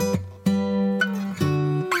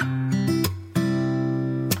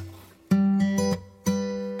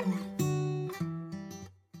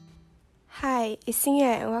it's Xinyue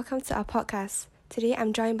and welcome to our podcast. Today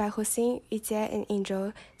I'm joined by Hossein, Yijie and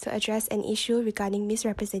Angel to address an issue regarding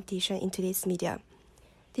misrepresentation in today's media.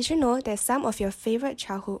 Did you know that some of your favorite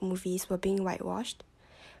childhood movies were being whitewashed?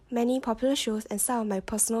 Many popular shows and some of my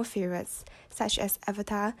personal favorites, such as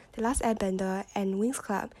Avatar, The Last Airbender and Winx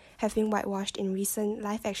Club, have been whitewashed in recent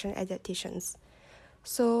live-action adaptations.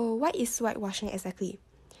 So what is whitewashing exactly?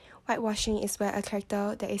 Whitewashing is where a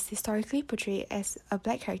character that is historically portrayed as a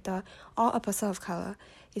black character or a person of color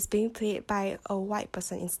is being played by a white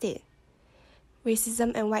person instead.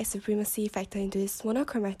 Racism and white supremacy factor into this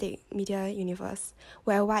monochromatic media universe,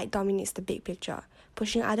 where white dominates the big picture,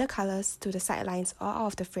 pushing other colors to the sidelines or out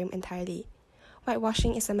of the frame entirely.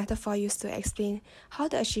 Whitewashing is a metaphor used to explain how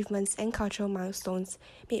the achievements and cultural milestones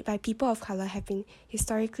made by people of color have been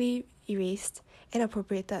historically erased and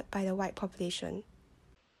appropriated by the white population.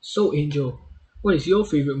 So Angel, what is your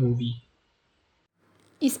favorite movie?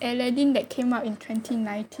 It's Aladdin that came out in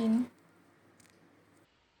 2019.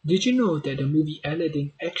 Did you know that the movie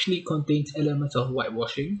Aladdin actually contains elements of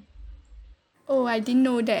whitewashing? Oh, I didn't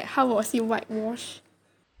know that. How was it whitewashed?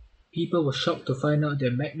 People were shocked to find out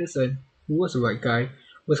that Magnussen, who was a white guy,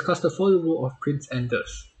 was casted for the role of Prince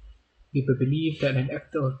Anders. People believe that an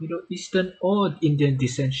actor of Middle Eastern or Indian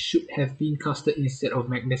descent should have been casted instead of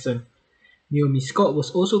Magnussen. Naomi Scott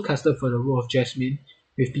was also casted for the role of Jasmine,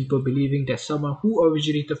 with people believing that someone who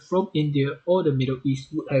originated from India or the Middle East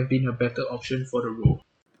would have been a better option for the role.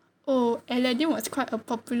 Oh, Aladdin was quite a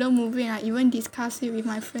popular movie and I even discussed it with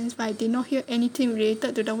my friends, but I did not hear anything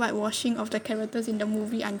related to the whitewashing of the characters in the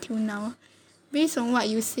movie until now. Based on what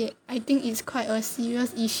you said, I think it's quite a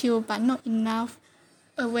serious issue, but not enough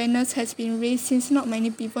awareness has been raised since not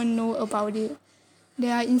many people know about it.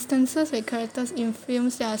 There are instances where characters in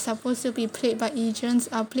films that are supposed to be played by Asians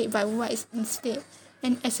are played by whites instead.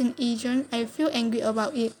 And as an Asian, I feel angry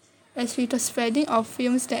about it. As with the spreading of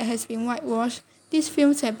films that has been whitewashed, these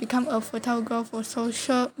films have become a fertile ground for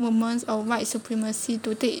social movements of white supremacy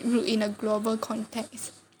to take root in a global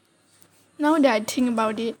context. Now that I think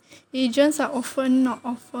about it, Asians are often not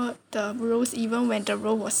offered the roles even when the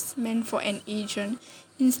role was meant for an Asian.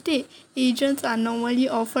 Instead, Asians are normally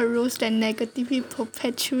offered roles that negatively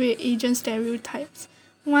perpetuate Asian stereotypes.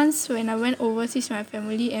 Once, when I went overseas with my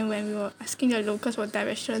family and when we were asking the locals for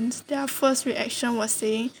directions, their first reaction was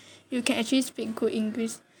saying, "You can actually speak good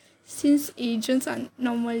English." Since Asians are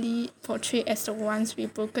normally portrayed as the ones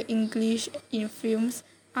with broken English in films,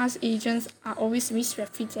 us Asians are always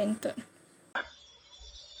misrepresented.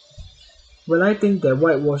 Well, I think that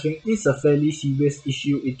whitewashing is a fairly serious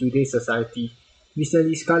issue in today's society.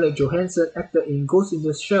 Recently, Scarlett Johansson acted in Ghost in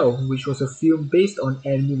the Shell, which was a film based on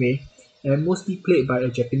anime and mostly played by a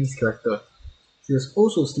Japanese character. She was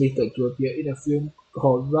also slated to appear in a film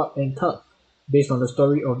called Rub and Tug, based on the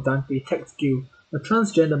story of Dante Texgill, a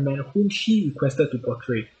transgender man whom she requested to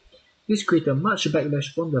portray. This created much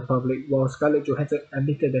backlash from the public, while Scarlett Johansson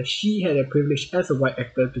admitted that she had a privilege as a white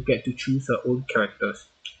actor to get to choose her own characters.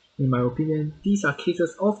 In my opinion, these are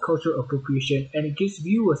cases of cultural appropriation and it gives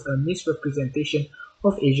viewers a misrepresentation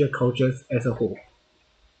of Asian cultures as a whole.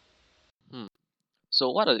 Hmm.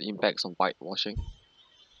 So what are the impacts of whitewashing?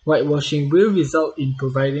 Whitewashing will result in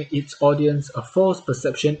providing its audience a false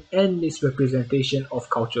perception and misrepresentation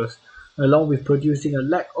of cultures, along with producing a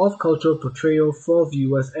lack of cultural portrayal for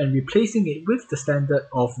viewers and replacing it with the standard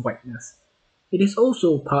of whiteness. It is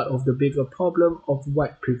also part of the bigger problem of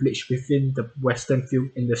white privilege within the Western film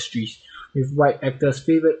industries, with white actors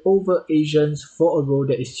favored over Asians for a role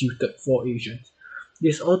that is suited for Asians.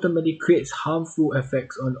 This ultimately creates harmful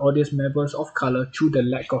effects on audience members of color through the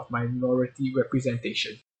lack of minority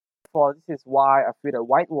representation. For this is why I feel that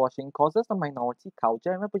whitewashing causes the minority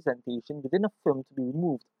culture and representation within a film to be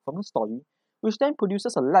removed from the story, which then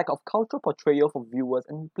produces a lack of cultural portrayal for viewers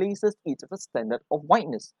and replaces it with a standard of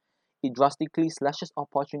whiteness. It drastically slashes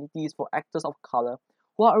opportunities for actors of color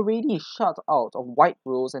who are already shut out of white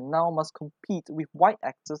roles and now must compete with white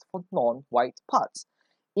actors for non-white parts.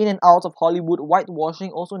 In and out of Hollywood,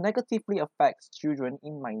 whitewashing also negatively affects children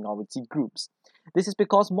in minority groups. This is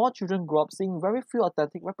because more children grow up seeing very few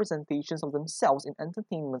authentic representations of themselves in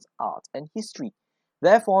entertainment, art, and history.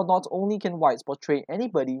 Therefore, not only can whites portray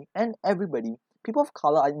anybody and everybody, people of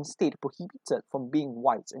color are instead prohibited from being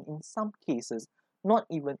whites and in some cases not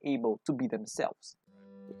even able to be themselves.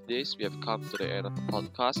 With this, we have come to the end of the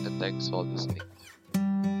podcast and thanks for listening.